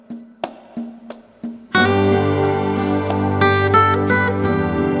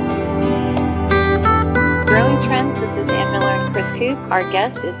Our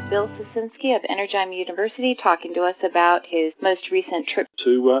guest is Bill Sosinski of Energym University, talking to us about his most recent trip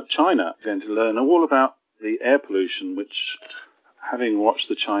to China, and to learn all about the air pollution, which, having watched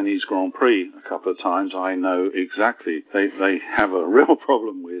the Chinese Grand Prix a couple of times, I know exactly. They have a real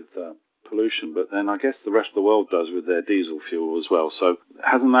problem with pollution, but then I guess the rest of the world does with their diesel fuel as well. So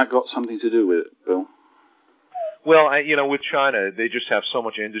hasn't that got something to do with it, Bill? Well, with China, they just have so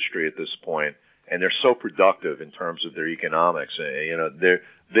much industry at this point, and they're so productive in terms of their economics.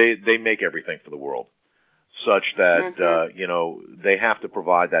 They make everything for the world, such that they have to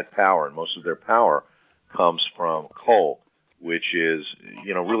provide that power, and most of their power comes from coal, which is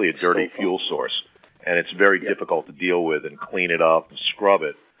really a dirty fuel source, and it's very difficult to deal with and clean it up and scrub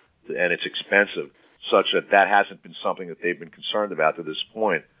it, and it's expensive, such that hasn't been something that they've been concerned about to this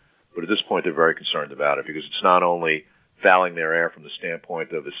point. But at this point, they're very concerned about it because it's not only fouling their air from the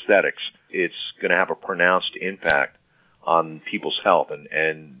standpoint of aesthetics, it's going to have a pronounced impact on people's health.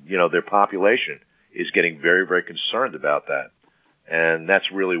 And their population is getting very, very concerned about that. And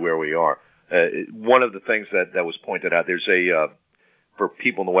that's really where we are. One of the things that was pointed out, there's for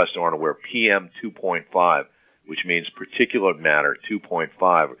people in the West who aren't aware, PM 2.5, which means particulate matter 2.5,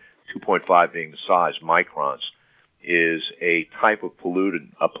 2.5 being the size, microns, is a type of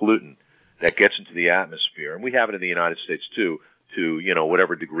pollutant that gets into the atmosphere. And we have it in the United States, too, to,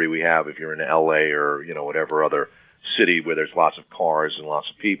 whatever degree we have, if you're in L.A. or, whatever other city where there's lots of cars and lots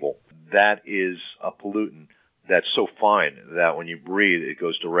of people. That is a pollutant that's so fine that when you breathe, it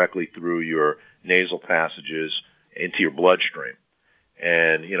goes directly through your nasal passages into your bloodstream.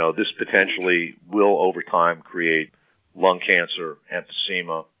 And, this potentially will, over time, create lung cancer,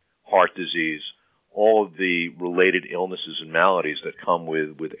 emphysema, heart disease, all of the related illnesses and maladies that come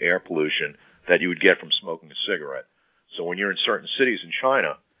with air pollution that you would get from smoking a cigarette. So when you're in certain cities in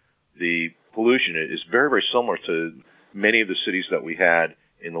China, the pollution is very, very similar to many of the cities that we had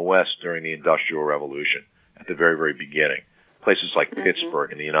in the West during the Industrial Revolution at the very, very beginning. Places like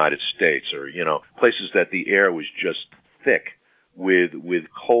Pittsburgh in the United States, or, places that the air was just thick with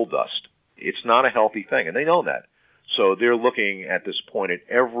coal dust. It's not a healthy thing, and they know that. So they're looking at this point at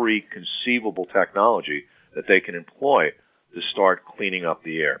every conceivable technology that they can employ to start cleaning up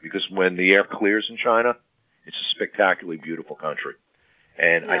the air. Because when the air clears in China, it's a spectacularly beautiful country.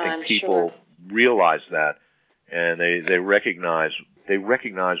 And I think people realize that, and they recognize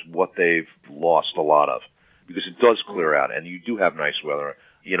what they've lost a lot of. Because it does clear out, and you do have nice weather,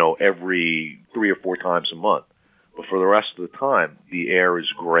 every 3 or 4 times a month. But for the rest of the time, the air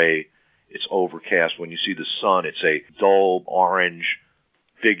is gray. It's overcast. When you see the sun, it's a dull orange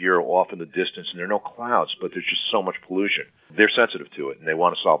figure off in the distance, and there are no clouds, but there's just so much pollution. They're sensitive to it, and they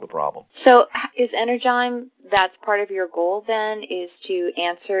want to solve the problem. So is Energym, that's part of your goal then, is to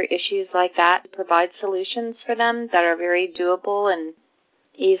answer issues like that, provide solutions for them that are very doable and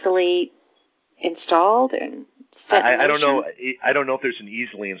easily installed and set in motion? I don't know if there's an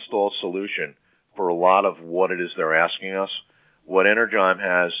easily installed solution for a lot of what it is they're asking us. What Energym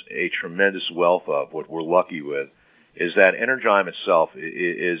has a tremendous wealth of, what we're lucky with, is that Energym itself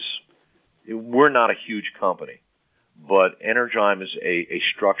we're not a huge company, but Energym is a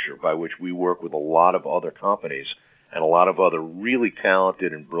structure by which we work with a lot of other companies and a lot of other really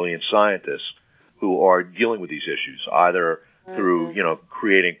talented and brilliant scientists who are dealing with these issues, either through,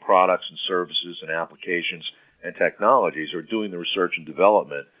 creating products and services and applications and technologies, or doing the research and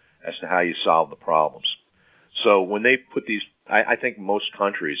development as to how you solve the problems. So when they put these, I think most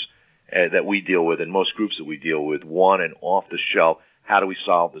countries that we deal with and most groups that we deal with want an off-the-shelf, how do we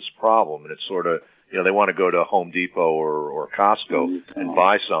solve this problem? And it's sort of, they want to go to Home Depot or Costco and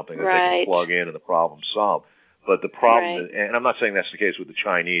buy something that they can plug in and the problem's solved. But the problem, and I'm not saying that's the case with the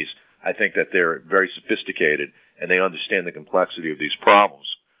Chinese, I think that they're very sophisticated and they understand the complexity of these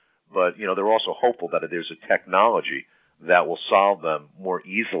problems. But, they're also hopeful that there's a technology that will solve them more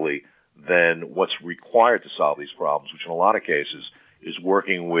easily than what's required to solve these problems, which in a lot of cases is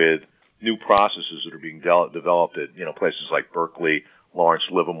working with new processes that are being developed at, places like Berkeley, Lawrence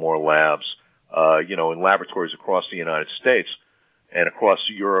Livermore Labs, in laboratories across the United States and across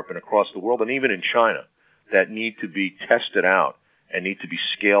Europe and across the world, and even in China, that need to be tested out and need to be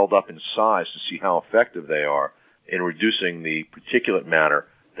scaled up in size to see how effective they are in reducing the particulate matter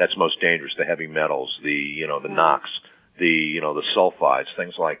that's most dangerous, the heavy metals, the NOx, the sulfides,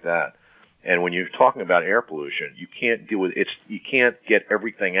 things like that. And when you're talking about air pollution, you can't deal with you can't get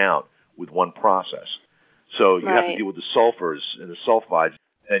everything out with one process. So you have to deal with the sulfurs and the sulfides,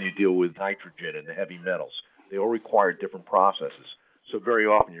 and you deal with nitrogen and the heavy metals. They all require different processes. So very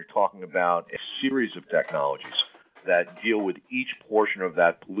often you're talking about a series of technologies that deal with each portion of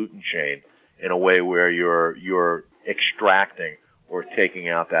that pollutant chain in a way where you're extracting or taking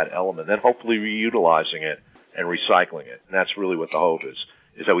out that element, then hopefully reutilizing it and recycling it. And that's really what the hope is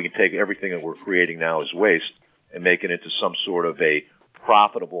that we can take everything that we're creating now as waste and make it into some sort of a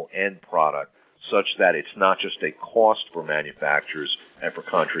profitable end product, such that it's not just a cost for manufacturers and for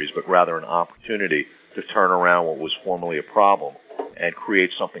countries, but rather an opportunity to turn around what was formerly a problem and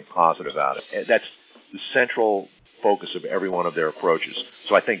create something positive out of it. And that's the central focus of every one of their approaches.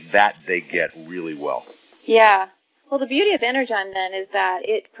 So I think that they get really well. Yeah. Well, the beauty of Energyme, then, is that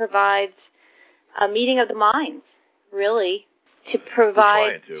it provides a meeting of the minds, really, to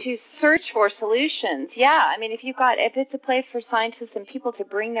provide, to search for solutions. Yeah, I mean, if it's a place for scientists and people to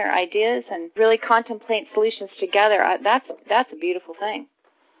bring their ideas and really contemplate solutions together, that's a beautiful thing.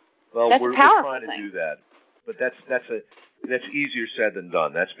 Well, that's we're trying to do that, but that's easier said than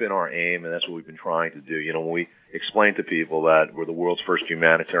done. That's been our aim, and that's what we've been trying to do. You know, when we explain to people that we're the world's first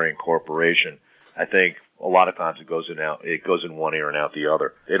humanitarian corporation, I think a lot of times it goes in one ear and out the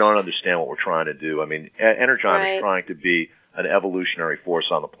other. They don't understand what we're trying to do. I mean, Energyme is trying to be an evolutionary force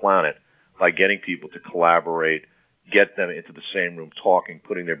on the planet by getting people to collaborate, get them into the same room talking,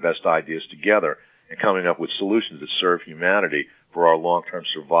 putting their best ideas together, and coming up with solutions that serve humanity for our long-term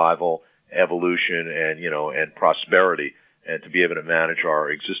survival, evolution, and prosperity, and to be able to manage our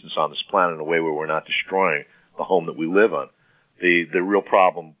existence on this planet in a way where we're not destroying the home that we live on. The real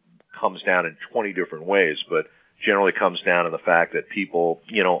problem comes down in 20 different ways, but generally comes down to the fact that people,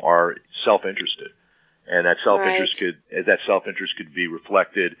 are self-interested. And that self-interest could be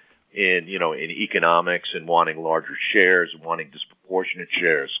reflected in economics and wanting larger shares and wanting disproportionate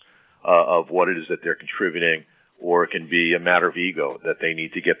shares of what it is that they're contributing, or it can be a matter of ego that they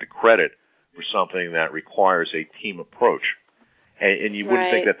need to get the credit for something that requires a team approach. And you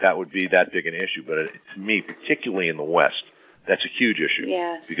wouldn't think that would be that big an issue, but to me, particularly in the West, that's a huge issue.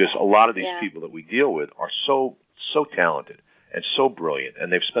 Yeah. Because a lot of these people that we deal with are so talented and so brilliant,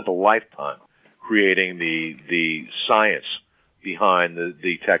 and they've spent a lifetime creating the science behind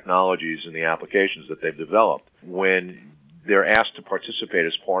the technologies and the applications that they've developed. When they're asked to participate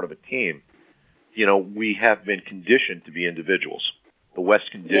as part of a team, we have been conditioned to be individuals. The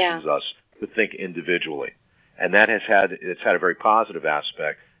West conditions us to think individually. And that it's had a very positive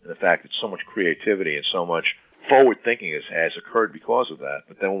aspect in the fact that so much creativity and so much forward thinking has occurred because of that.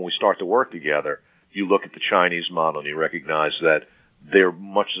 But then when we start to work together, you look at the Chinese model and you recognize that they're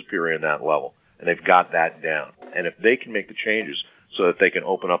much superior in that level. And they've got that down. And if they can make the changes so that they can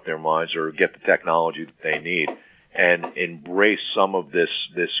open up their minds or get the technology that they need and embrace some of this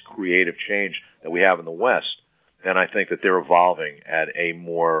creative change that we have in the West, then I think that they're evolving at a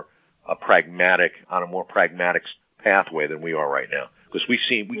more pragmatic pathway than we are right now. Because we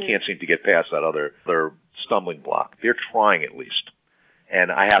can't seem to get past that other stumbling block. They're trying at least.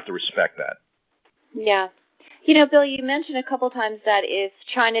 And I have to respect that. Yeah. Bill, you mentioned a couple times that if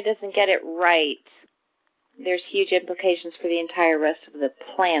China doesn't get it right, there's huge implications for the entire rest of the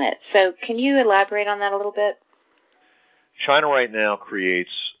planet. So can you elaborate on that a little bit? China right now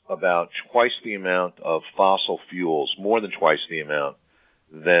creates about twice the amount of fossil fuels, more than twice the amount,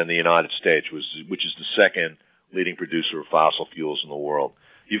 than the United States, which is the second leading producer of fossil fuels in the world.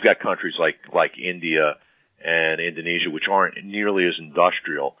 You've got countries like India and Indonesia, which aren't nearly as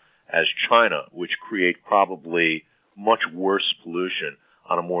industrial as China, which create probably much worse pollution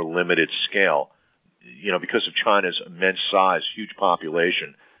on a more limited scale, because of China's immense size, huge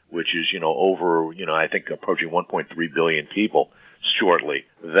population, which is, over, I think approaching 1.3 billion people shortly,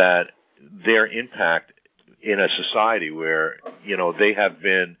 that their impact in a society where, they have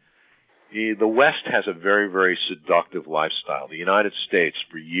been, the West has a very, very seductive lifestyle. The United States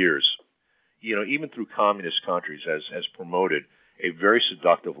for years, even through communist countries has promoted a very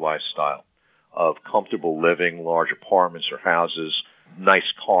seductive lifestyle of comfortable living, large apartments or houses,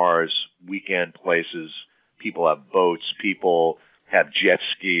 nice cars, weekend places. People have boats. People have jet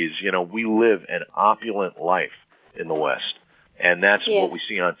skis. We live an opulent life in the West. And that's what we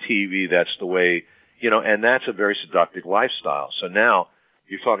see on TV. That's the way, and that's a very seductive lifestyle. So now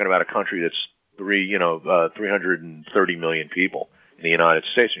you're talking about a country that's 330 million people in the United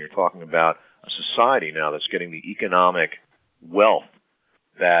States, and you're talking about a society now that's getting the economic wealth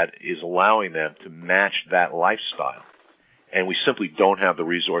that is allowing them to match that lifestyle. And we simply don't have the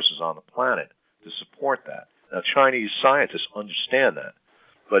resources on the planet to support that. Now, Chinese scientists understand that,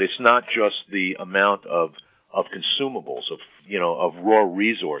 but it's not just the amount of consumables, of raw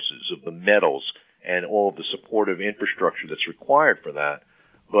resources, of the metals, and all of the supportive infrastructure that's required for that,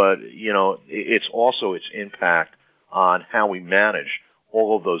 but, it's also its impact on how we manage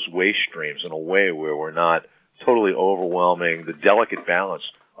all of those waste streams in a way where we're not totally overwhelming the delicate balance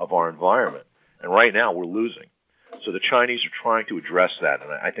of our environment. And right now we're losing. So the Chinese are trying to address that,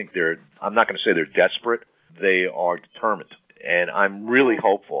 and I think I'm not going to say they're desperate. They are determined, and I'm really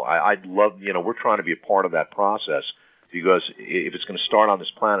hopeful. I'd love, we're trying to be a part of that process, because if it's going to start on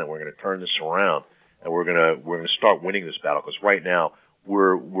this planet, we're going to turn this around, and we're going to start winning this battle. Because right now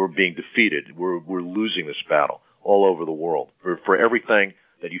we're being defeated. We're losing this battle all over the world. For everything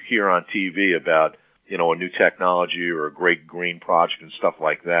that you hear on TV about, a new technology or a great green project and stuff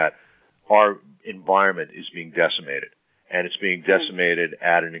like that, our environment is being decimated, and it's being decimated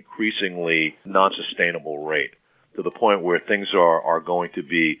at an increasingly non-sustainable rate, to the point where things are going to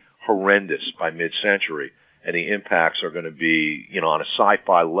be horrendous by mid-century, and the impacts are going to be, on a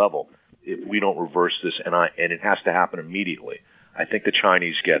sci-fi level if we don't reverse this, and it has to happen immediately. I think the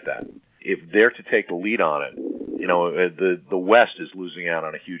Chinese get that. If they're to take the lead on it, the West is losing out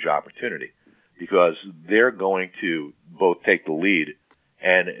on a huge opportunity, because they're going to both take the lead,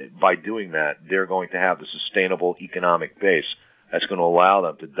 and by doing that, they're going to have the sustainable economic base that's going to allow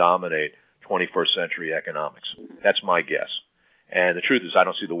them to dominate 21st century economics. That's my guess. And the truth is, I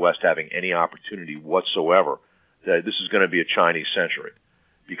don't see the West having any opportunity whatsoever that this is going to be a Chinese century,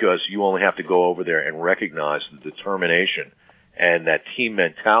 because you only have to go over there and recognize the determination and that team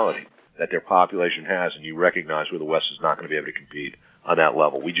mentality that their population has, and you recognize where the West is not going to be able to compete on that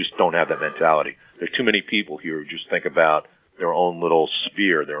level. We just don't have that mentality. There's too many people here who just think about their own little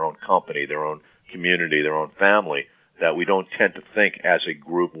sphere, their own company, their own community, their own family, that we don't tend to think as a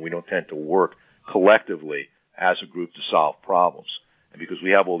group, and we don't tend to work collectively as a group to solve problems. And because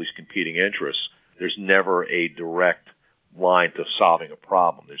we have all these competing interests, there's never a direct line to solving a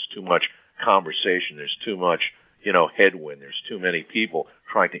problem. There's too much conversation. There's too much, headwind. There's too many people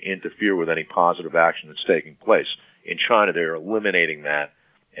trying to interfere with any positive action that's taking place. In China, they're eliminating that,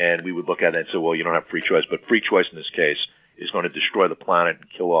 and we would look at it and say, well, you don't have free choice. But free choice in this case is going to destroy the planet and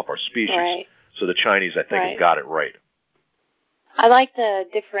kill off our species. Right. So the Chinese, I think, have got it right. I like the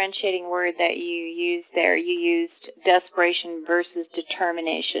differentiating word that you used there. You used desperation versus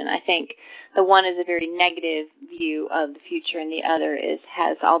determination. I think the one is a very negative view of the future, and the other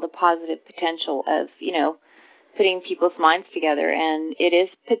has all the positive potential of, putting people's minds together, and it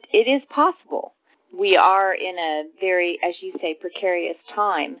is possible. We are in a very, as you say, precarious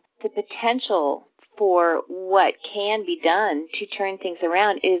time. The potential for what can be done to turn things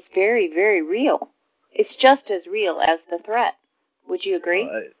around is very, very real. It's just as real as the threat. Would you agree?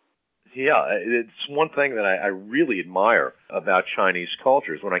 Yeah, it's one thing that I really admire about Chinese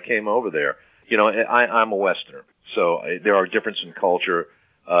culture is when I came over there, I'm a Westerner, so there are differences in culture,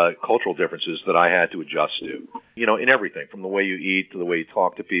 cultural differences that I had to adjust to, in everything, from the way you eat to the way you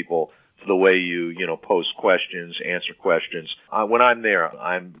talk to people to the way you, pose questions, answer questions. When I'm there,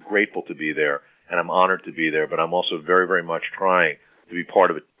 I'm grateful to be there, and I'm honored to be there, but I'm also very, very much trying to be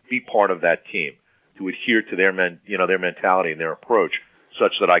part of it, be part of that team, to adhere to their mentality and their approach,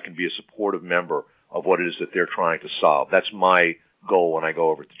 such that I can be a supportive member of what it is that they're trying to solve. That's my goal when I go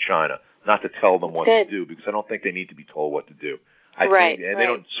over to China, not to tell them what to do, because I don't think they need to be told what to do. I think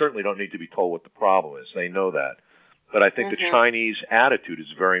they certainly don't need to be told what the problem is. They know that. But I think the Chinese attitude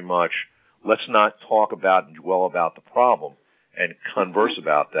is very much, let's not talk about and dwell about the problem and converse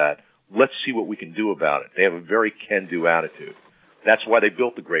about that. Let's see what we can do about it. They have a very can-do attitude. That's why they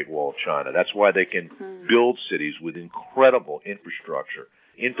built the Great Wall of China. That's why they can build cities with incredible infrastructure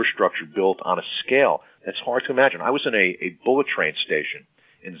built on a scale that's hard to imagine. I was in a bullet train station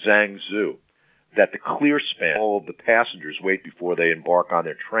in Zhangzhou that the clear span all of the passengers wait before they embark on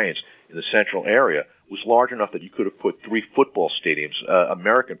their trains in the central area was large enough that you could have put 3 football stadiums,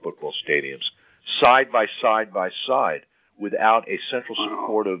 American football stadiums, side by side without a central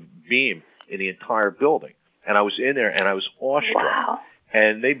supportive beam in the entire building. And I was in there, and I was awestruck. Wow.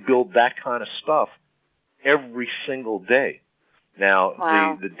 And they build that kind of stuff every single day.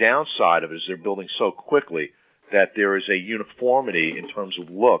 Now, the downside of it is they're building so quickly that there is a uniformity in terms of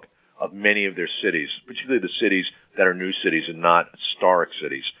look of many of their cities, particularly the cities that are new cities and not historic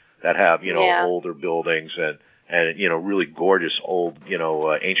cities that have, older buildings and really gorgeous old,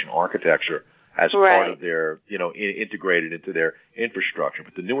 ancient architecture as part of their, integrated into their infrastructure.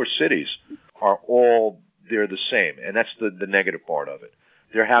 But the newer cities are all, they're the same, and that's the negative part of it.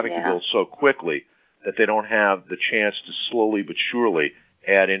 They're having to build so quickly that they don't have the chance to slowly but surely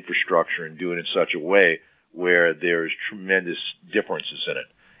add infrastructure and do it in such a way where there's tremendous differences in it.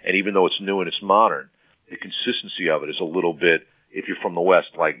 And even though it's new and it's modern, the consistency of it is a little bit, if you're from the West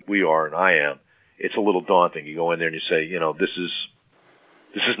like we are and I am, it's a little daunting. You go in there and you say, this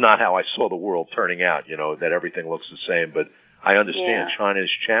is not how I saw the world turning out, that everything looks the same. But I understand China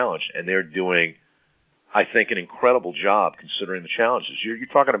is challenged, and they're doing, I think, an incredible job considering the challenges. You're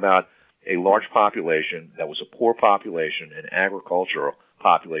talking about, a large population that was a poor population, an agricultural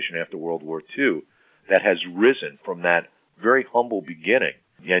population after World War II, that has risen from that very humble beginning,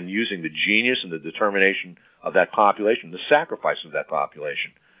 and using the genius and the determination of that population, the sacrifice of that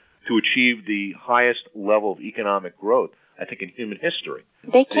population, to achieve the highest level of economic growth, I think, in human history.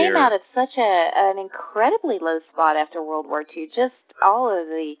 They came out of such an incredibly low spot after World War II. Just all of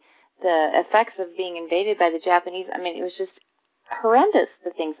the effects of being invaded by the Japanese. I mean, it was just horrendous,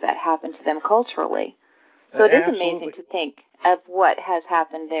 the things that happened to them culturally. So it is amazing to think of what has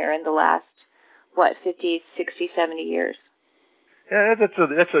happened there in the last, 50, 60, 70 years. Yeah, that's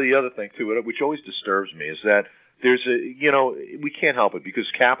the other thing, too, which always disturbs me, is that there's we can't help it,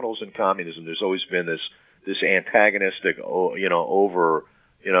 because capitalism and communism, there's always been this antagonistic, hanging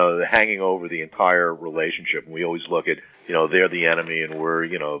over the entire relationship. And we always look at, they're the enemy and we're,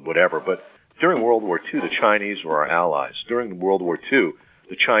 whatever. But during World War II, the Chinese were our allies. During World War II,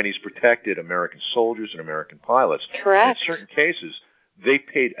 the Chinese protected American soldiers and American pilots. Correct. And in certain cases, they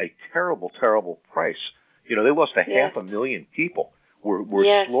paid a terrible, terrible price. They lost 500,000 people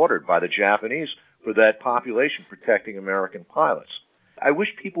were slaughtered by the Japanese for that population protecting American pilots. I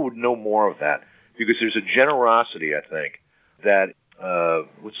wish people would know more of that, because there's a generosity, I think, that,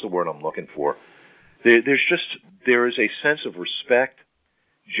 what's the word I'm looking for? There is a sense of respect,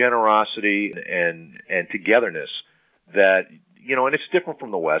 generosity, and togetherness that, and it's different from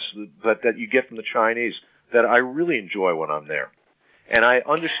the West, but that you get from the Chinese, that I really enjoy when I'm there. And I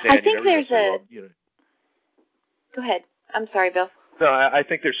understand. I think there's Go ahead. I'm sorry, Bill. No, I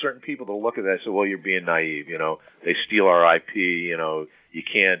think there's certain people that look at that and say, well, you're being naive, they steal our IP, you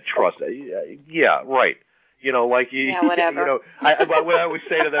can't trust it. Yeah, right. Whatever. What I always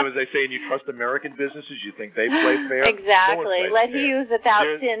say to them is, I say, and you trust American businesses, you think they play fair? Exactly. No, let he who's without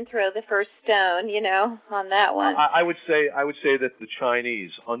sin throw the first stone, on that one. I would say that the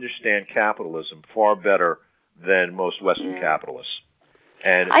Chinese understand capitalism far better than most Western capitalists.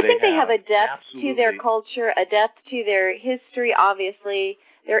 And I think they have a depth to their culture, a depth to their history, obviously.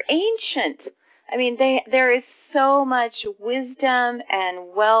 They're ancient. I mean, there is so much wisdom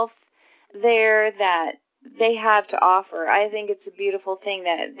and wealth there that they have to offer. I think it's a beautiful thing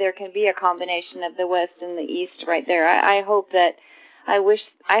that there can be a combination of the West and the East right there. I hope that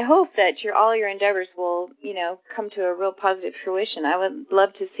all your endeavors will, come to a real positive fruition. I would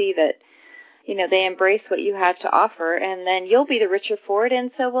love to see that, they embrace what you have to offer, and then you'll be the richer for it,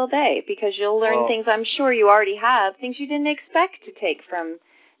 and so will they, because you'll learn things I'm sure you already have, things you didn't expect to take from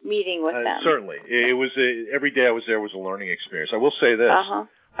meeting with them. Certainly. It was every day I was there was a learning experience. I will say this.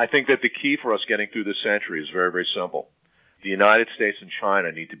 I think that the key for us getting through this century is very, very simple. The United States and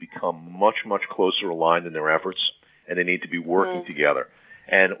China need to become much, much closer aligned in their efforts, and they need to be working together.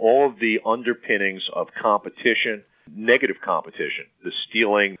 And all of the underpinnings of competition, negative competition, the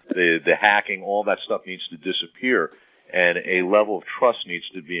stealing, the hacking, all that stuff needs to disappear, and a level of trust needs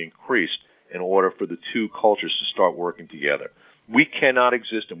to be increased in order for the two cultures to start working together. We cannot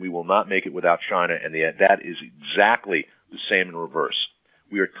exist, and we will not make it without China, and that is exactly the same in reverse.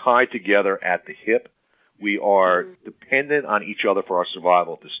 We are tied together at the hip. We are dependent on each other for our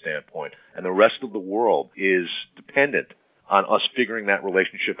survival at this standpoint, and the rest of the world is dependent on us figuring that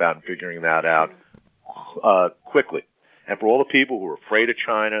relationship out and figuring that out quickly. And for all the people who are afraid of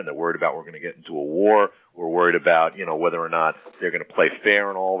China and they're worried about we're going to get into a war, we're worried about, whether or not they're going to play fair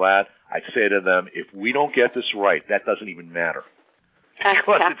and all that, I'd say to them, if we don't get this right, that doesn't even matter.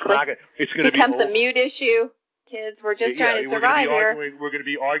 Exactly. It's going to becomes a mute issue. Kids, we're just trying to survive here. We're going to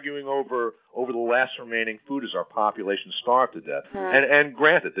be arguing over the last remaining food as our population starve to death. And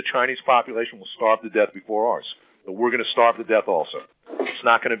granted, the Chinese population will starve to death before ours. But we're going to starve to death also. It's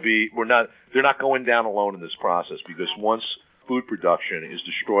not going to be, they're not going down alone in this process, because once food production is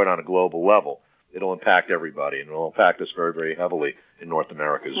destroyed on a global level, it'll impact everybody, and it'll impact us very, very heavily in North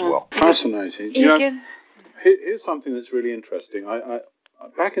America as well. Fascinating. Here's something that's really interesting. I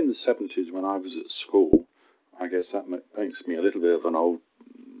back in the 70s when I was at school, I guess that makes me a little bit of an old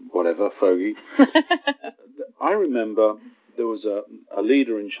fogey. I remember there was a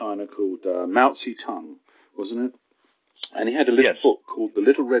leader in China called Mao Zedong, wasn't it? And he had a little book called The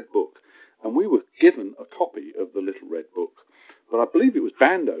Little Red Book. And we were given a copy of The Little Red Book. But I believe it was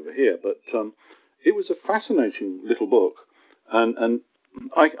banned over here. But it was a fascinating little book. And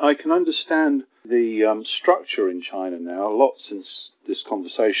I can understand the structure in China now, a lot since this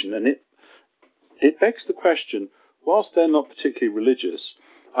conversation. And it begs the question, whilst they're not particularly religious,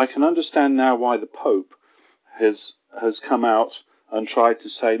 I can understand now why the Pope has come out and tried to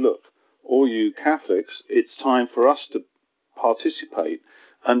say, look, all you Catholics, it's time for us to participate.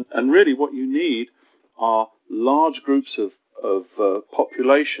 And really what you need are large groups of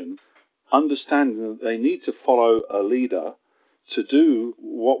population understanding that they need to follow a leader to do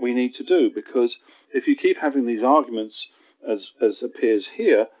what we need to do. Because if you keep having these arguments, as appears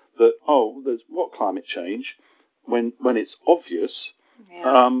here, that, there's what climate change, when it's obvious,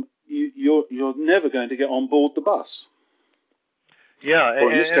 you're never going to get on board the bus. Yeah,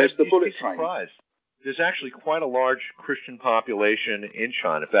 or in this case, the bullet train. There's actually quite a large Christian population in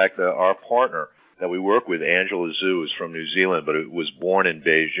China. In fact, our partner that we work with, Angela Zhu, is from New Zealand, but was born in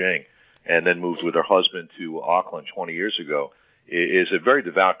Beijing and then moved with her husband to Auckland 20 years ago, is a very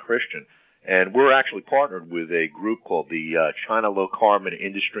devout Christian. And we're actually partnered with a group called the China Low Carbon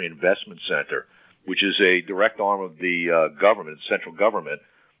Industry Investment Center, which is a direct arm of the government, central government,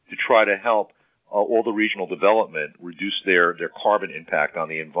 to try to help all the regional development reduce their carbon impact on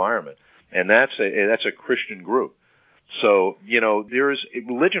the environment. And that's a Christian group. So, there is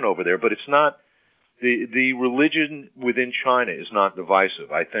religion over there, but it's not, the religion within China is not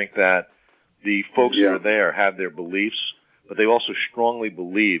divisive. I think that the folks that are there have their beliefs, but they also strongly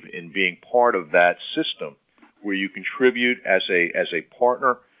believe in being part of that system where you contribute as a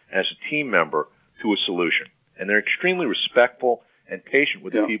partner, as a team member to a solution. And they're extremely respectful and patient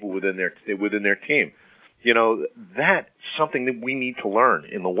with the people within their team. That's something that we need to learn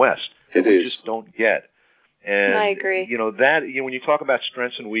in the West that we just don't get. And I agree. When you talk about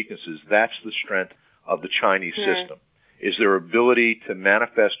strengths and weaknesses, that's the strength of the Chinese system, is their ability to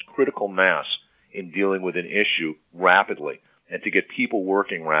manifest critical mass in dealing with an issue rapidly and to get people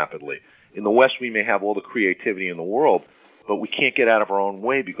working rapidly. In the West, we may have all the creativity in the world, but we can't get out of our own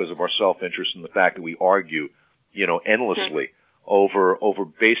way because of our self-interest and the fact that we argue, endlessly over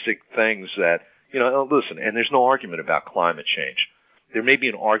basic things that, listen, and there's no argument about climate change. There may be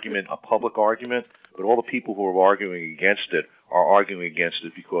an argument, a public argument, but all the people who are arguing against it are arguing against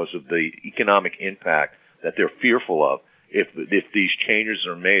it because of the economic impact that they're fearful of if these changes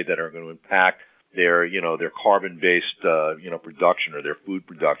are made that are going to impact their carbon-based, production or their food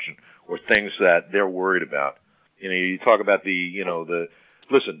production or things that they're worried about. You talk about the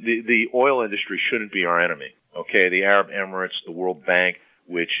oil industry shouldn't be our enemy. Okay, the Arab Emirates, the World Bank,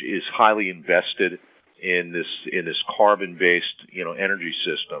 which is highly invested in this carbon-based, energy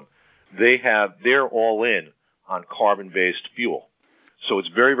system, they're all in on carbon-based fuel. So it's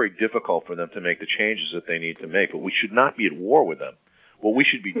very, very difficult for them to make the changes that they need to make. But we should not be at war with them. What we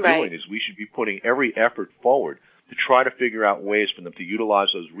should be doing is we should be putting every effort forward to try to figure out ways for them to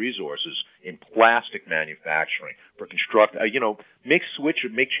utilize those resources in plastic manufacturing, for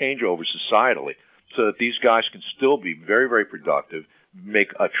make changeovers societally so that these guys can still be very, very productive,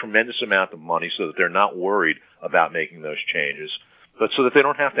 make a tremendous amount of money so that they're not worried about making those changes, but so that they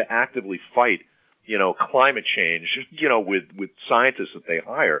don't have to actively fight, climate change, with scientists that they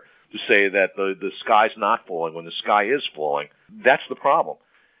hire to say that the sky's not falling when the sky is falling. That's the problem.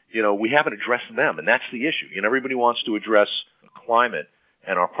 We haven't addressed them, and that's the issue. Everybody wants to address climate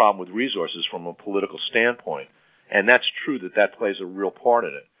and our problem with resources from a political standpoint, and that's true that plays a real part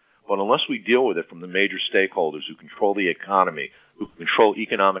in it. But unless we deal with it from the major stakeholders who control the economy, who control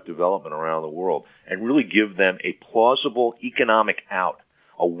economic development around the world, and really give them a plausible economic out,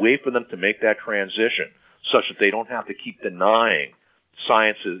 a way for them to make that transition such that they don't have to keep denying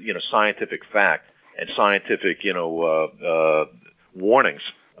scientific fact and scientific, warnings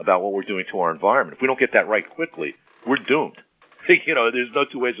about what we're doing to our environment. If we don't get that right quickly, we're doomed. There's no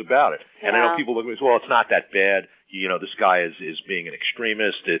two ways about it. And I know people look at me and say, well, it's not that bad. This guy is being an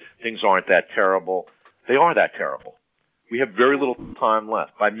extremist. Things aren't that terrible. They are that terrible. We have very little time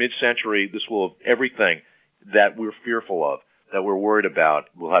left. By mid-century, this will have everything that we're fearful of, that we're worried about,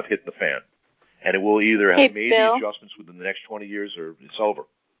 will have hit the fan. And it will either have made the adjustments within the next 20 years or it's over.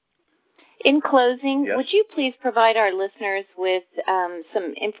 In closing, yes? Would you please provide our listeners with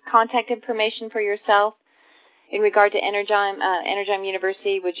some contact information for yourself in regard to Energym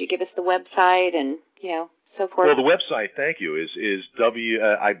University? Would you give us the website and, so forth? Well, the website, thank you, is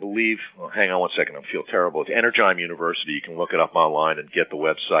I believe, hang on one second, I feel terrible. It's Energym University. You can look it up online and get the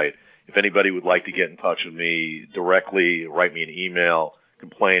website. If anybody would like to get in touch with me directly, write me an email,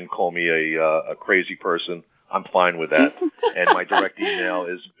 complain, call me a crazy person, I'm fine with that. And my direct email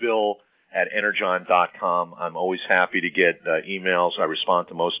is bill@energym.com. I'm always happy to get emails. I respond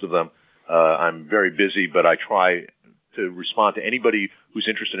to most of them. I'm very busy, but I try to respond to anybody who's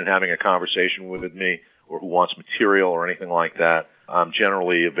interested in having a conversation with me or who wants material or anything like that. I'm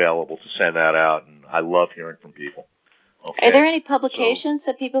generally available to send that out, and I love hearing from people. Okay. Are there any publications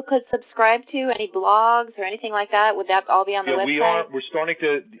that people could subscribe to, any blogs or anything like that? Would that all be on the website? We're starting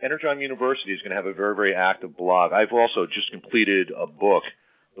to, Energym University is going to have a very, very active blog. I've also just completed a book,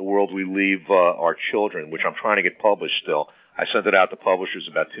 The World We Leave Our Children, which I'm trying to get published still. I sent it out to publishers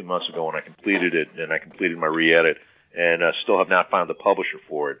about 2 months ago, and I completed it, and I completed my re-edit, and still have not found the publisher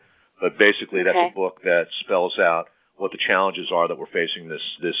for it. But basically, that's a book that spells out what the challenges are that we're facing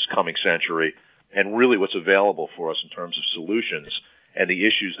this coming century, and really what's available for us in terms of solutions and the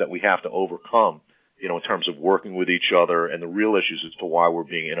issues that we have to overcome, in terms of working with each other, and the real issues as to why we're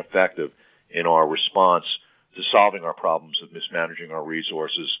being ineffective in our response to solving our problems of mismanaging our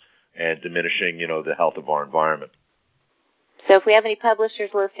resources and diminishing, the health of our environment. So if we have any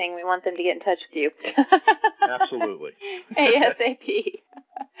publishers listening, we want them to get in touch with you. Absolutely. ASAP.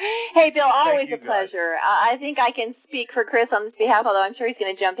 Hey, Bill, always a pleasure. I think I can speak for Chris on this behalf, although I'm sure he's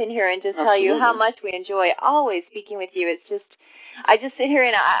going to jump in here and just tell you how much we enjoy always speaking with you. It's just, I just sit here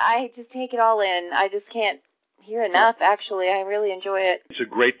and I just take it all in. I just can't hear enough, actually. I really enjoy it. It's a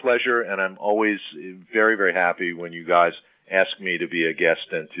great pleasure, and I'm always very, very happy when you guys ask me to be a guest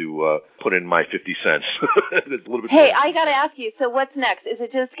and to put in my 50 cents. It's a little bit hey, I got to ask you, so what's next? Is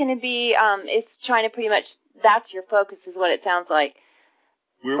it just going to be, is China pretty much, that's your focus is what it sounds like?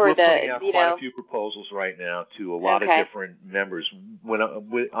 We're putting out quite a few proposals right now to a lot of different members.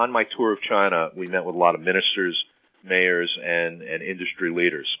 On my tour of China, we met with a lot of ministers, mayors, and industry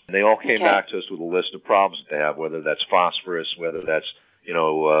leaders. And they all came back to us with a list of problems that they have, whether that's phosphorus, whether that's,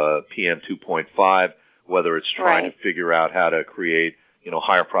 PM 2.5, whether it's trying to figure out how to create,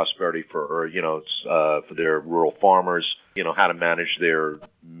 higher prosperity for their rural farmers, how to manage their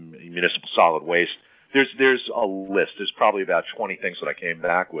municipal solid waste. There's a list. There's probably about 20 things that I came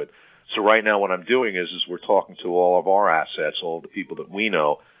back with. So right now what I'm doing is we're talking to all of our assets, all of the people that we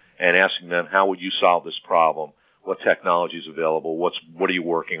know, and asking them, how would you solve this problem? What technology is available? What are you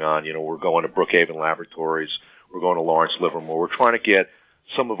working on? We're going to Brookhaven Laboratories. We're going to Lawrence Livermore. We're trying to get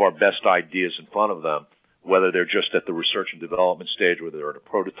some of our best ideas in front of them, whether they're just at the research and development stage, whether they're at a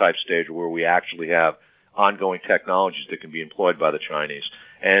prototype stage, or where we actually have ongoing technologies that can be employed by the Chinese.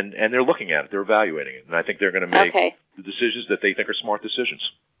 And they're looking at it. They're evaluating it. And I think they're going to make the decisions that they think are smart decisions.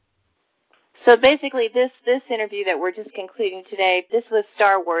 So basically this interview that we're just concluding today, this was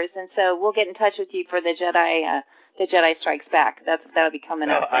Star Wars, and so we'll get in touch with you for the Jedi Strikes Back. That'll be coming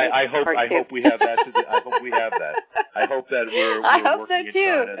up. I hope we have that. I hope we have that. I hope that we're working in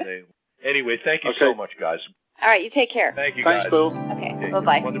China. Anyway, thank you so much, guys. All right, you take care. Thank you, guys. Thanks, Bill. Okay,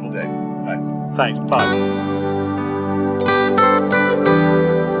 bye-bye. Wonderful day. Bye. Thanks. Bye.